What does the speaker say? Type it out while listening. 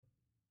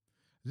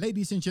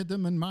Ladies and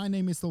gentlemen, my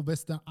name is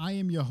Sylvester. I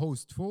am your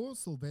host for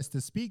Sylvester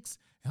Speaks,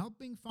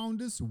 helping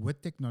founders with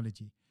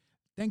technology.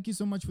 Thank you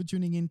so much for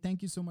tuning in.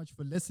 Thank you so much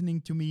for listening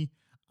to me.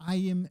 I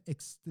am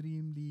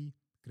extremely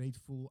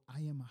grateful. I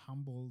am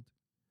humbled.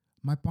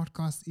 My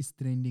podcast is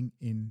trending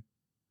in,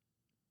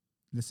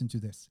 listen to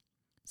this,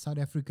 South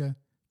Africa,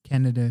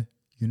 Canada,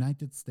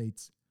 United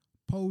States,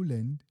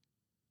 Poland,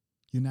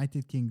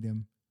 United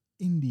Kingdom,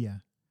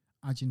 India,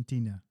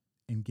 Argentina,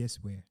 and guess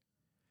where?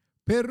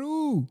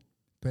 Peru.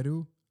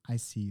 Peru, I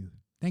see you.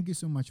 Thank you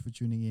so much for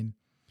tuning in.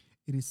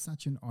 It is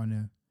such an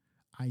honor.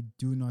 I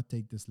do not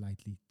take this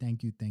lightly.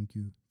 Thank you, thank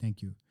you,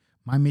 thank you.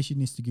 My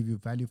mission is to give you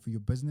value for your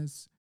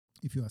business.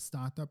 If you're a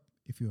startup,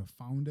 if you're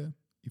a founder,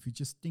 if you're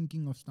just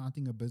thinking of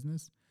starting a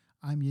business,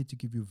 I'm here to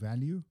give you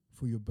value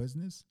for your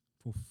business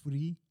for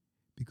free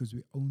because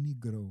we only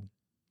grow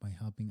by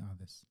helping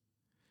others.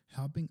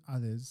 Helping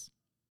others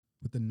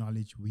with the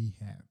knowledge we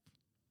have.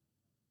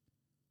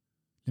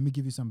 Let me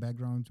give you some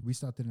background. We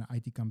started an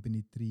IT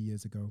company 3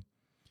 years ago,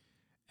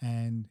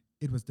 and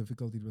it was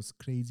difficult. It was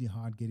crazy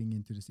hard getting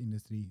into this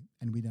industry,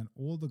 and we done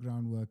all the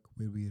groundwork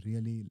where we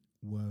really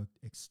worked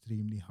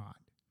extremely hard.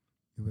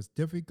 It was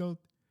difficult,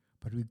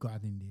 but we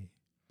got in there.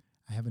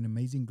 I have an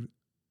amazing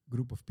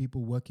group of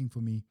people working for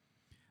me.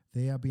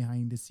 They are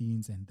behind the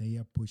scenes, and they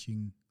are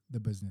pushing the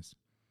business.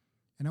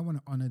 And I want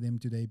to honor them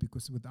today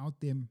because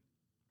without them,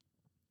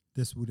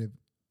 this would have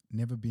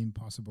never been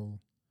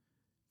possible.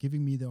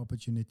 Giving me the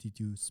opportunity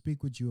to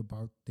speak with you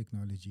about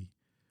technology,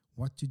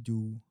 what to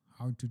do,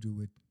 how to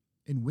do it,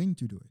 and when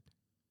to do it.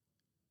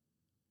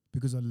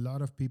 Because a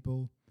lot of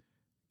people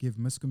give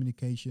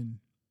miscommunication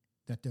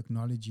that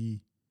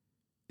technology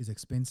is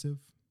expensive.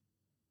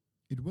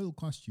 It will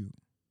cost you,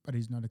 but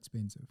it's not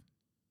expensive.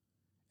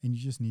 And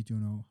you just need to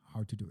know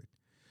how to do it.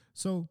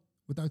 So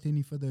without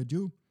any further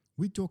ado,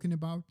 we're talking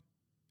about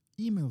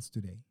emails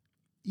today.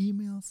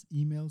 Emails.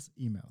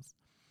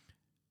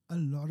 A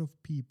lot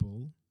of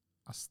people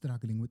are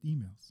struggling with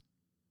emails.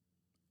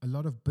 A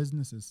lot of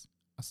businesses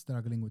are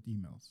struggling with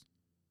emails.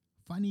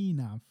 Funny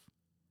enough,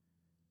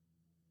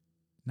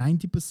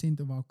 90%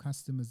 of our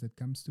customers that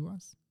comes to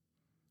us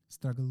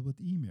struggle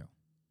with email.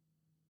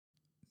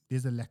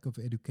 There's a lack of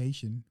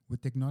education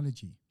with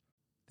technology.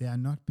 They are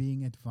not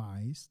being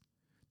advised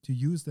to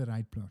use the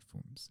right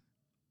platforms,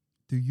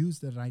 to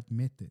use the right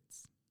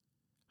methods,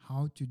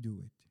 how to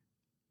do it.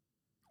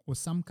 Or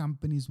some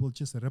companies will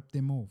just rip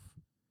them off.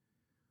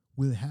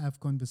 We'll have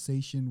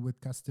conversation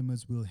with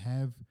customers, we'll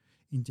have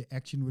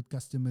interaction with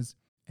customers,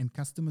 and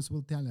customers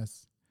will tell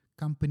us,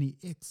 Company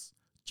X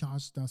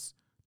charged us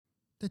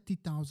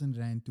 30,000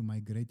 Rand to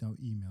migrate our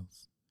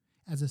emails.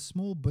 As a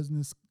small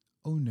business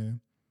owner,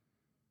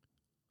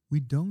 we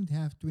don't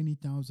have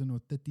 20,000 or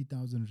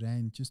 30,000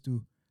 Rand just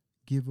to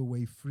give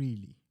away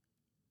freely.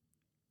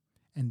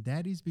 And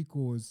that is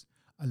because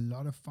a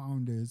lot of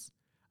founders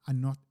are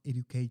not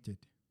educated.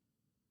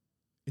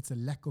 It's a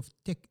lack of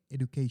tech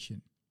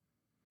education.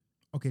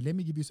 Okay, let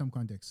me give you some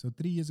context. So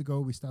 3 years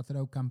ago, we started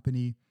our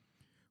company.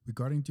 We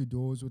got into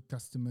doors with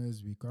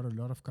customers. We got a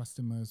lot of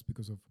customers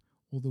because of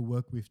all the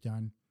work we've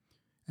done.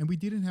 And we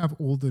didn't have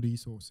all the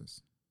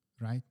resources,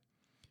 right?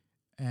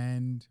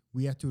 And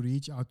we had to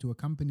reach out to a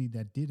company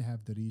that did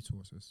have the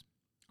resources.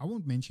 I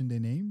won't mention their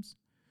names,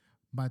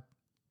 but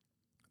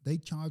they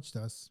charged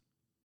us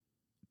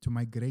to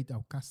migrate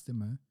our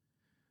customer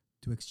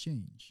to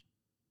Exchange,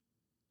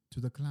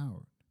 to the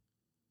cloud.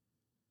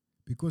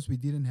 Because we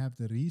didn't have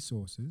the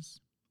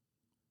resources,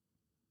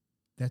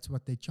 that's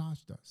what they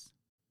charged us.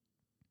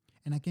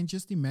 And I can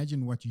just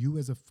imagine what you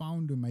as a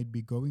founder might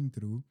be going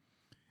through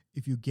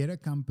if you get a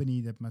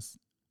company that must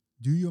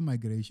do your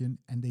migration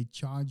and they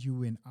charge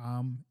you an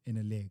arm and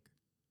a leg.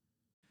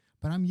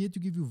 But I'm here to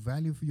give you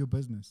value for your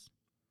business.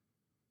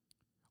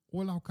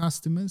 All our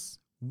customers,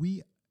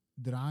 we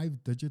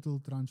drive digital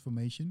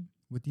transformation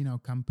within our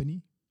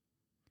company.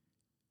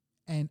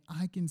 And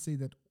I can say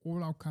that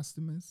all our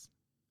customers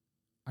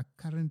are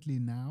currently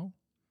now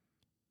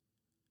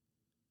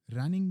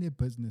running their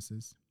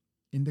businesses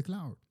in the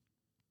cloud,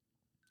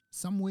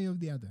 some way or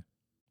the other.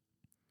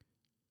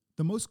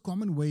 The most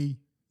common way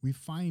we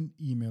find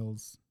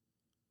emails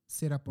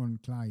set up on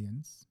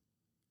clients,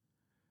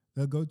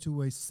 they'll go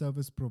to a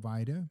service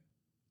provider,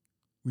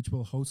 which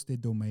will host their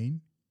domain,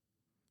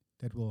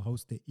 that will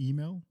host their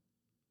email.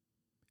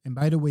 And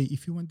by the way,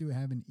 if you want to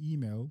have an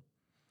email,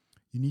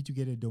 you need to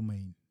get a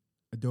domain.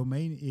 A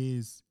domain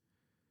is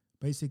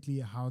basically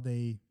how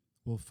they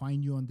will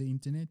find you on the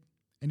internet,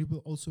 and it will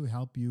also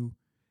help you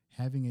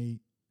having a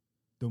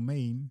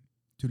domain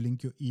to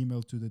link your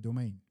email to the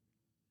domain,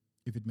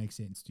 if it makes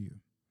sense to you.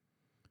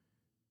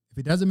 If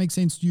it doesn't make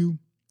sense to you,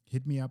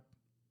 hit me up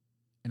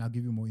and I'll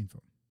give you more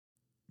info.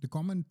 The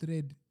common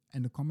thread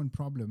and the common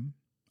problem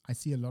I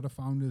see a lot of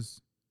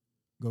founders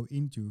go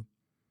into,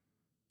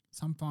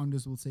 some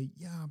founders will say,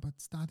 yeah,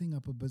 but starting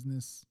up a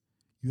business,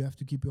 you have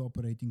to keep your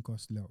operating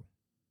costs low.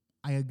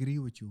 I agree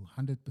with you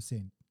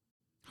 100%.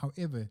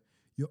 However,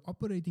 your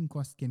operating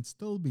cost can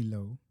still be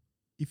low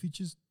if you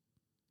just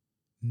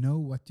know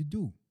what to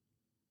do.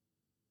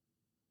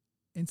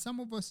 And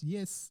some of us,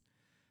 yes,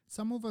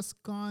 Some of us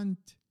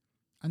can't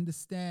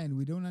understand.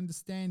 We don't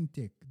understand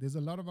tech. There's a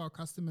lot of our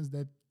customers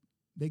that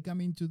they come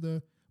into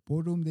the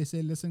boardroom, they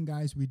say, listen,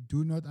 guys, we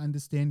do not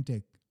understand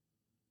tech.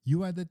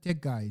 You are the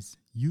tech guys.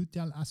 You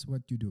tell us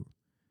what to do.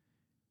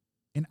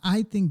 And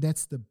I think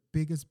that's the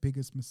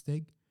biggest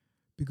mistake,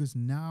 because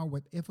now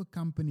whatever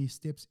company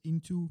steps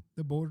into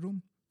the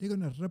boardroom, they're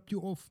going to rip you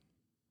off.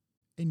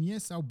 And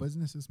yes, our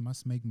businesses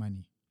must make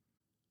money.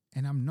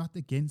 And I'm not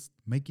against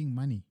making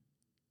money.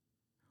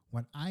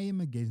 What I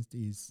am against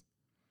is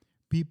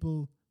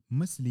people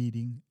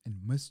misleading and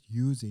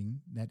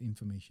misusing that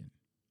information.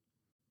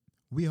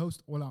 We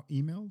host all our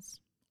emails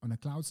on a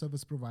cloud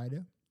service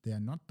provider. They are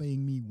not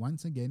paying me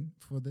once again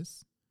for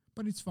this,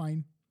 but it's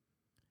fine.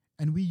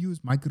 And we use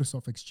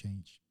Microsoft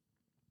Exchange.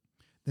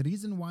 The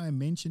reason why I'm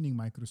mentioning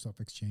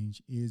Microsoft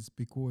Exchange is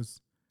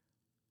because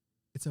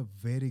it's a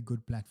very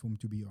good platform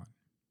to be on.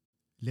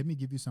 Let me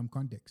give you some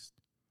context.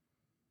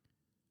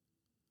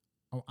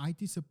 Our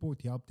IT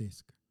support help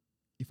desk,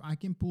 if I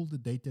can pull the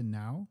data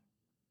now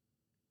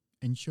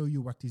and show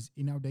you what is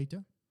in our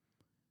data,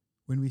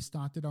 when we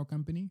started our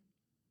company,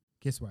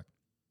 guess what?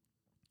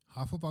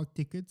 Half of our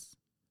tickets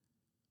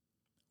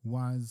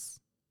was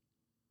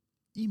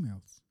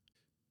emails.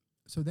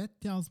 So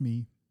that tells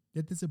me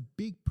that there's a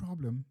big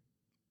problem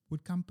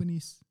with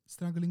companies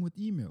struggling with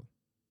email.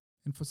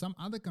 And for some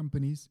other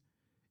companies,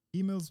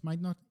 emails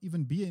might not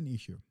even be an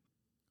issue.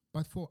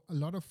 But for a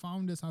lot of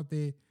founders out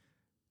there,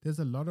 there's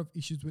a lot of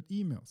issues with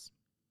emails.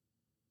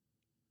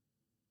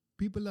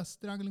 People are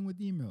struggling with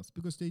emails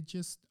because they're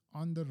just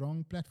on the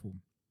wrong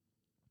platform.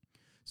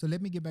 So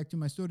let me get back to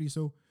my story.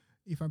 So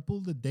if I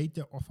pull the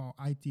data of our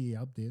IT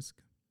help desk,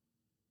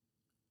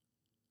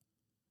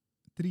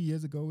 3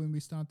 years ago when we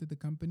started the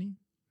company,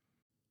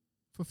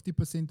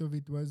 50% of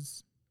it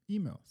was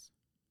emails.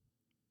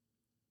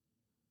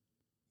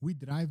 We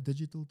drive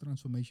digital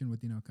transformation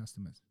within our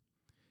customers.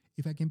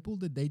 If I can pull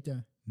the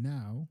data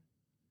now,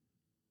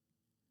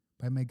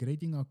 by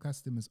migrating our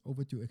customers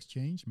over to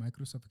Exchange,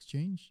 Microsoft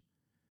Exchange,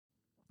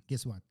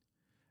 guess what?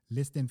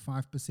 Less than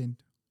 5%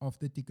 of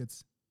the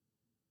tickets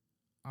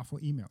are for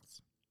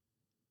emails.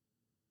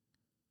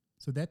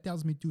 So that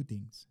tells me two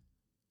things.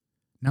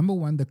 Number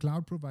one, the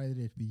cloud provider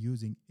that we're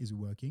using is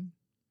working.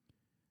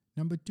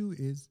 Number two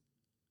is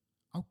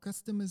our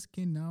customers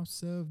can now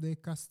serve their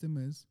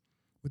customers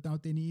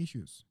without any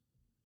issues.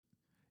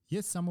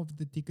 Yes, some of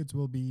the tickets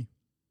will be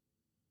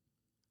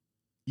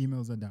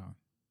emails are down,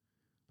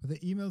 but the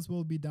emails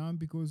will be down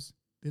because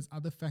there's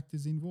other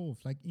factors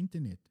involved, like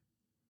internet.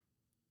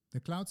 The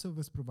cloud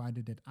service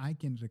provider that I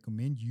can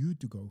recommend you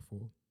to go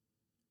for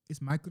is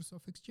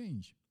Microsoft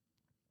Exchange.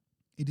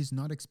 It is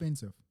not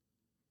expensive.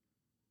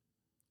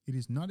 It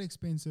is not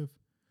expensive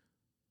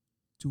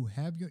to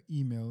have your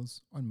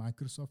emails on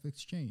Microsoft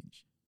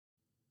Exchange.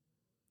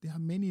 There are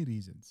many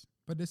reasons,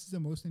 but this is the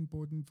most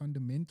important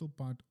fundamental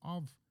part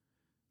of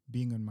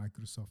being on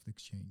Microsoft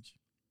Exchange.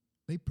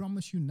 They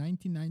promise you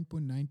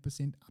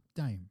 99.9%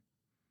 uptime,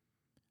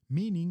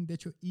 meaning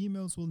that your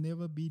emails will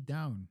never be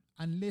down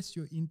unless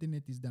your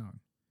internet is down.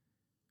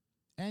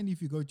 And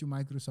if you go to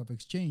Microsoft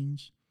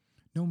Exchange,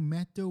 no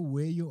matter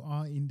where you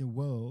are in the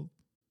world,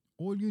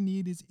 all you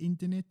need is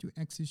internet to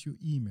access your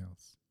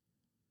emails.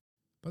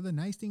 But the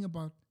nice thing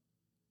about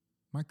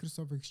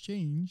Microsoft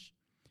Exchange,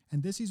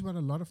 and this is what a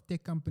lot of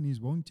tech companies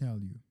won't tell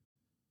you,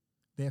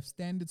 they have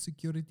standard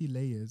security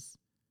layers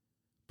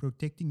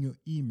protecting your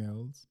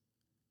emails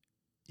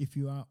if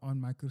you are on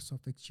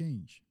Microsoft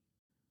Exchange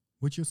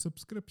with your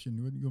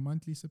subscription, with your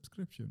monthly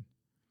subscription.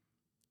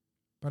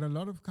 But a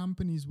lot of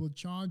companies will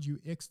charge you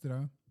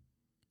extra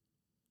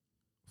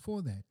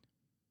for that.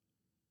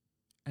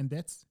 And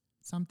that's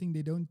something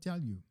they don't tell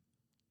you.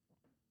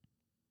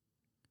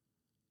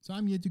 So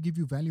I'm here to give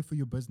you value for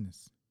your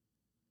business.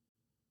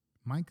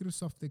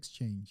 Microsoft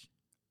Exchange,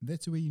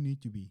 that's where you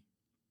need to be.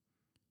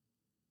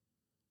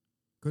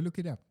 Go look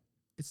it up.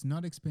 It's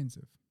not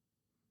expensive.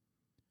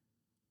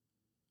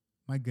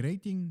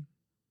 Migrating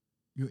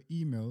your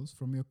emails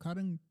from your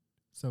current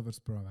service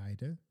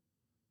provider,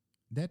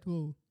 that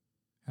will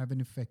have an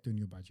effect on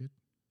your budget.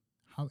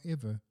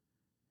 However,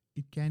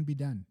 it can be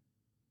done.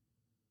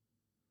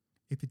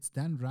 If it's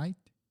done right,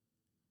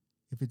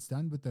 if it's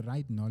done with the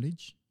right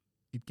knowledge,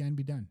 it can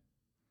be done.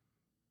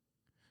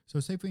 So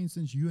say, for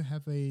instance, you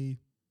have a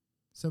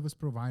service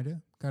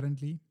provider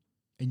currently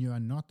and you are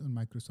not on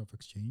Microsoft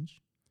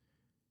Exchange.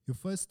 Your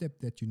first step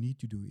that you need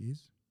to do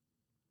is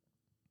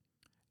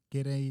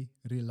get a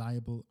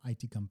reliable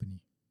IT company.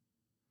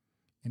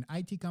 An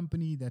IT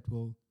company that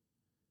will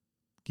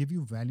give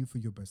you value for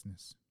your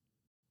business.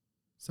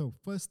 So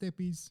first step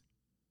is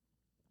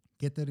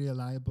get a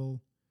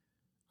reliable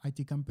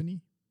IT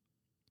company.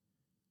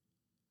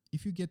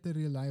 If you get a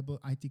reliable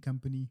IT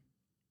company,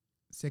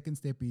 second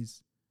step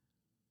is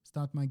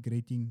start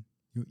migrating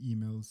your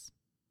emails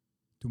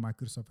to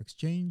Microsoft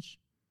Exchange.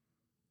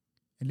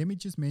 And let me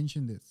just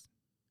mention this.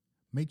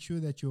 Make sure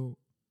that your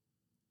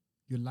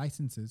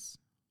licenses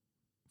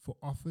for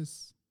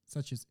Office,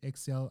 such as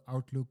Excel,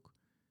 Outlook,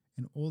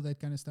 and all that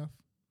kind of stuff,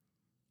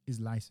 is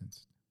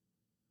licensed.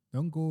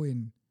 Don't go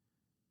and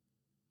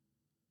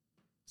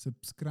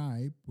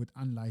subscribe with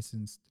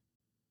unlicensed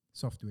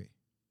software.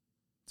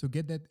 So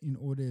get that in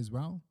order as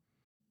well.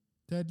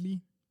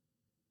 Thirdly,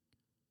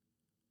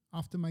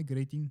 after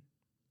migrating,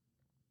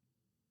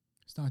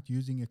 start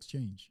using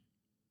Exchange.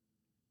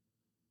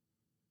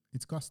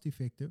 It's cost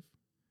effective.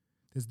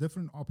 There's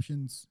different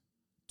options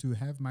to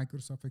have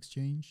Microsoft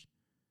Exchange.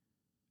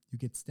 You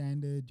get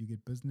standard, you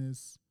get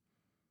business.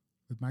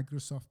 With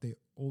Microsoft, they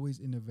always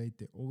innovate.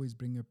 They always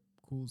bring up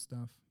cool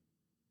stuff.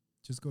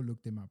 Just go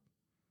look them up.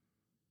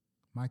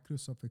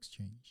 Microsoft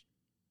Exchange.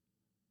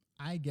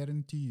 I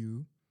guarantee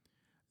you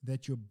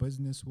that your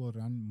business will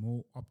run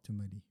more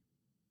optimally.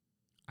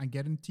 I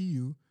guarantee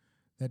you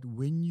that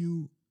when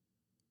you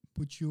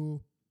put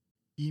your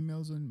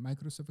emails on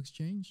Microsoft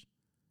Exchange,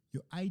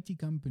 your IT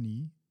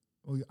company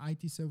or your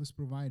IT service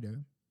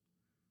provider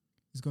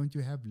is going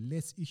to have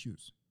less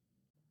issues.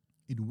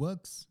 It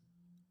works.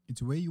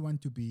 It's where you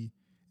want to be.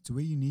 It's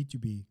where you need to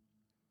be.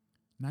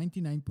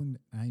 99.9%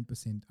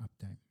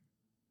 uptime.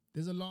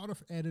 There's a lot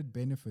of added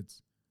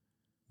benefits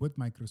with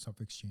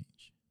Microsoft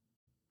Exchange.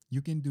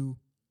 You can do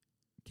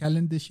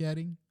calendar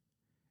sharing,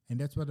 and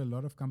that's what a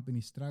lot of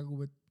companies struggle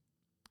with,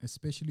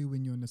 especially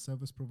when you're on a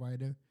service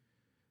provider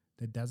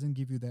that doesn't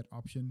give you that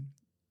option.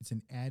 It's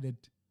an added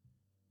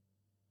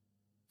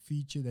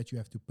feature that you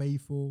have to pay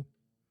for.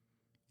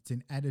 It's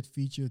an added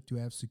feature to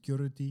have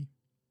security.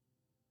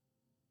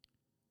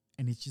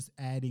 And it's just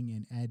adding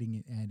and adding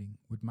and adding.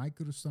 With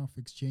Microsoft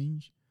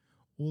Exchange,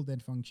 all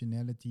that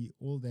functionality,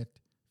 all that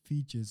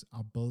features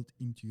are built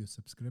into your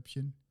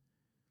subscription.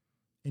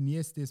 And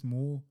yes, there's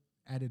more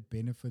added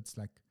benefits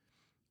like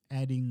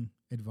adding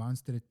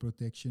advanced threat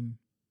protection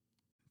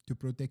to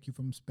protect you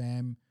from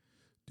spam,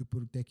 to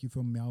protect you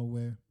from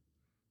malware.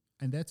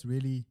 And that's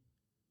really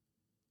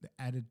the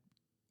added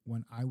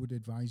one I would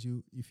advise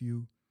you if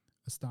you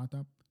a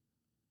startup,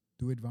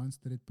 do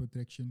advanced threat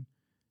protection.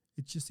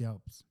 It just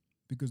helps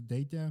because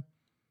data,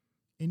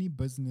 any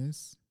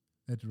business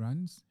that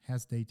runs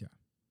has data.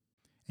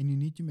 And you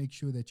need to make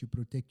sure that you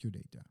protect your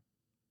data.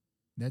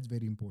 That's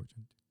very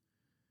important.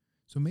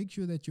 So make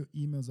sure that your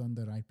email's on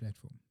the right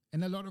platform.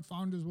 And a lot of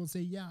founders will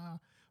say, yeah,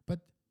 but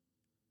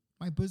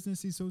my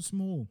business is so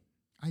small.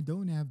 I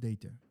don't have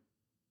data.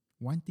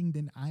 One thing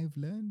that I've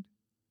learned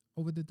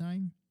over the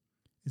time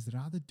is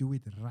rather do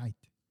it right.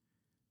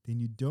 Then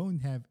you don't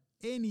have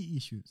any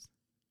issues.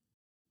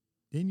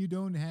 Then you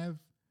don't have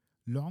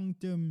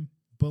long-term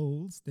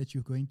bills that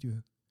you're going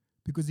to,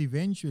 because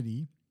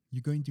eventually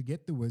you're going to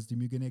get the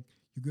wisdom.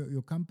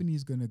 Your company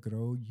is going to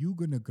grow. You're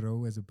going to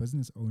grow as a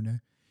business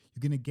owner.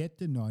 You're going to get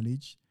the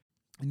knowledge.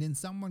 And then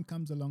someone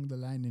comes along the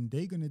line and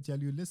they're going to tell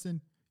you,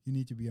 listen, you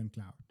need to be on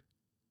cloud.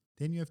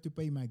 Then you have to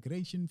pay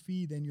migration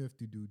fee. Then you have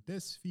to do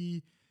this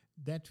fee,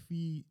 that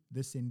fee,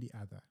 this and the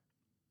other.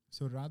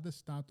 So rather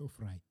start off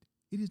right.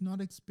 It is not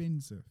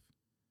expensive.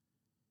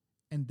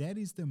 And that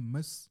is the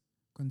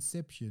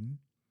misconception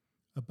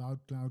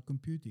about cloud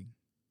computing.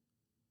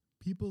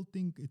 People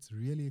think it's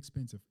really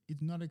expensive.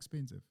 It's not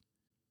expensive.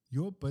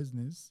 Your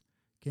business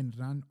can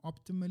run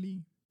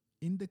optimally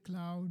in the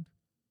cloud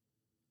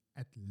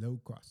at low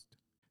cost.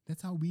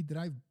 That's how we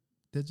drive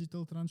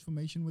digital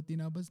transformation within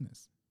our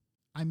business.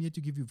 I'm here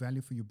to give you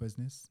value for your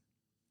business.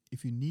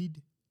 If you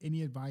need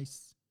any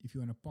advice, if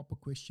you want to pop a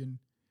question,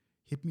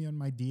 hit me on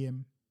my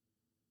DM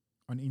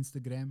on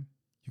Instagram.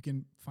 You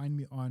can find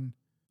me on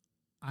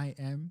I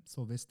am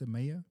Sylvester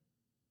Meyer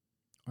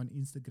on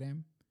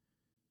Instagram.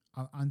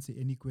 I'll answer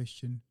any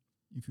question.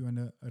 If you want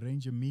to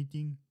arrange a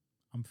meeting,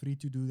 I'm free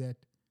to do that.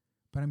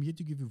 But I'm here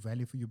to give you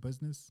value for your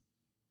business.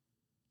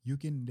 You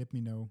can let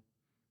me know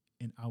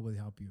and I will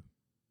help you.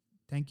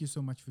 Thank you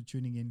so much for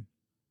tuning in.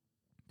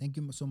 Thank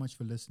you so much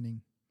for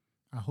listening.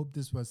 I hope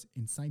this was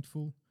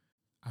insightful.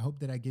 I hope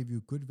that I gave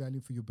you good value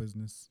for your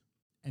business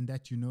and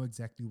that you know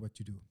exactly what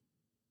to do.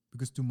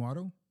 Because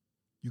tomorrow,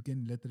 you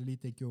can literally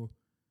take your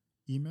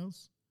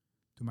emails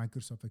to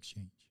Microsoft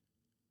Exchange.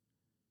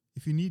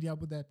 If you need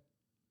help with that,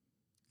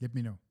 let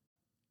me know.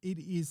 It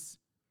is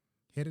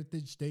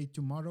Heritage Day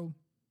tomorrow,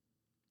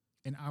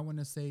 and I want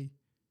to say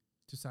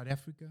to South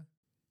Africa,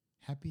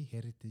 Happy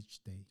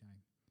Heritage Day.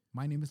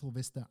 My name is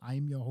Sylvester. I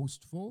am your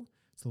host for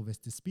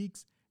Sylvester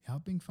Speaks,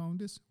 helping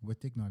founders with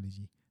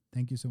technology.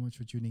 Thank you so much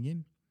for tuning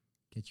in.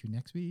 Catch you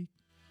next week.